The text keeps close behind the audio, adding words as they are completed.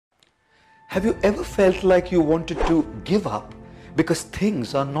Have you ever felt like you wanted to give up because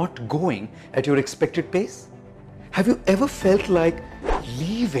things are not going at your expected pace? Have you ever felt like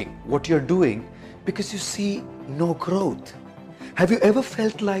leaving what you're doing because you see no growth? Have you ever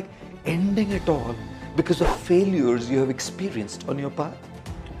felt like ending it all because of failures you have experienced on your path?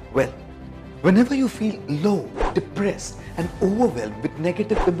 Well, whenever you feel low, depressed, and overwhelmed with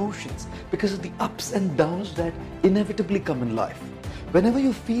negative emotions because of the ups and downs that inevitably come in life, whenever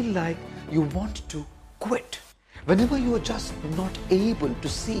you feel like you want to quit, whenever you are just not able to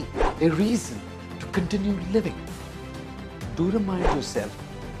see a reason to continue living, do remind yourself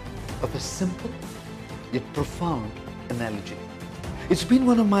of a simple yet profound analogy. It's been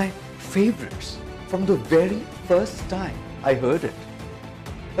one of my favorites from the very first time I heard it.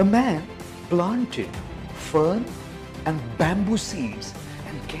 A man planted fern and bamboo seeds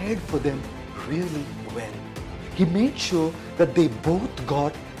and cared for them really well. He made sure that they both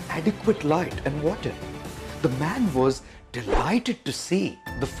got adequate light and water. The man was delighted to see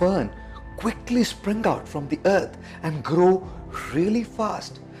the fern quickly spring out from the earth and grow really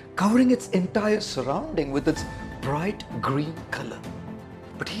fast, covering its entire surrounding with its bright green color.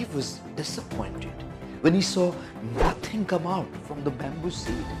 But he was disappointed when he saw nothing come out from the bamboo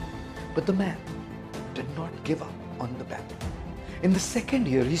seed. But the man did not give up on the bamboo. In the second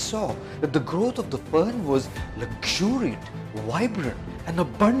year, he saw that the growth of the fern was luxuriant, vibrant, and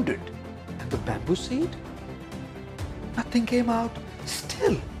abundant. And the bamboo seed? Nothing came out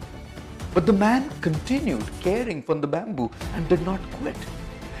still. But the man continued caring for the bamboo and did not quit.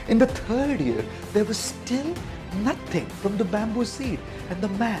 In the third year, there was still nothing from the bamboo seed, and the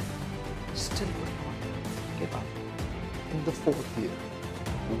man still would not give up. In the fourth year,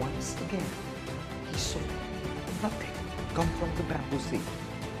 once again, he saw nothing come from the bamboo seed,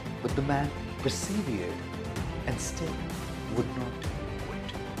 but the man persevered and still would not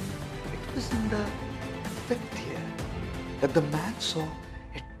quit. It was in the fifth year that the man saw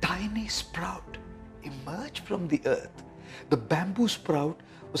a tiny sprout emerge from the earth. The bamboo sprout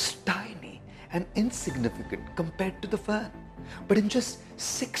was tiny and insignificant compared to the fern. But in just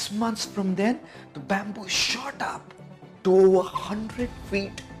 6 months from then, the bamboo shot up to over 100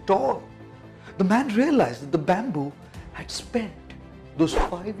 feet tall. The man realized that the bamboo had spent those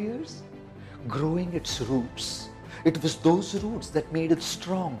 5 years growing its roots. It was those roots that made it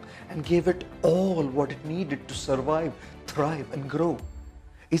strong and gave it all what it needed to survive, thrive, and grow.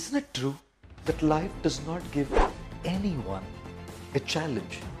 Isn't it true that life does not give anyone a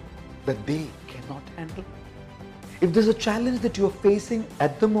challenge that they cannot handle? If there's a challenge that you are facing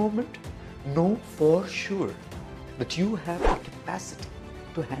at the moment, know for sure that you have the capacity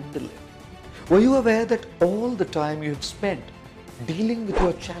to handle it. Were you aware that all the time you have spent dealing with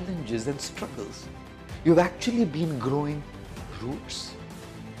your challenges and struggles, you've actually been growing roots?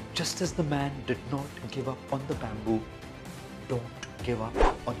 Just as the man did not give up on the bamboo, don't give up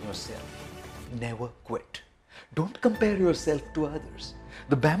on yourself. Never quit. Don't compare yourself to others.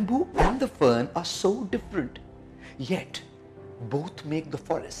 The bamboo and the fern are so different, yet both make the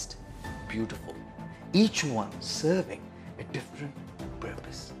forest beautiful, each one serving a different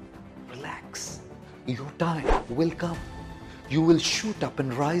purpose. Relax. Your time will come. You will shoot up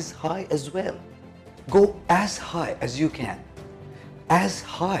and rise high as well. Go as high as you can, as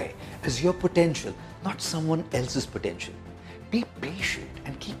high as your potential, not someone else's potential. Be patient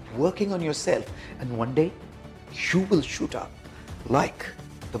and keep working on yourself, and one day you will shoot up like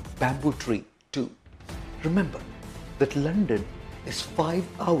the bamboo tree too. Remember that London is 5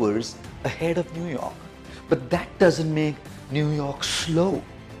 hours ahead of New York, but that doesn't make New York slow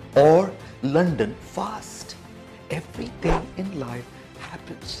or London fast. Everything in life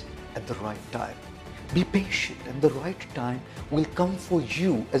happens at the right time. Be patient, and the right time will come for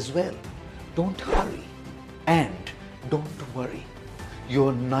you as well. Don't hurry and don't worry.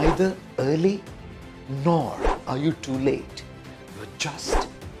 You're neither early nor are you too late. You're just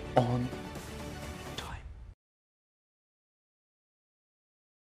on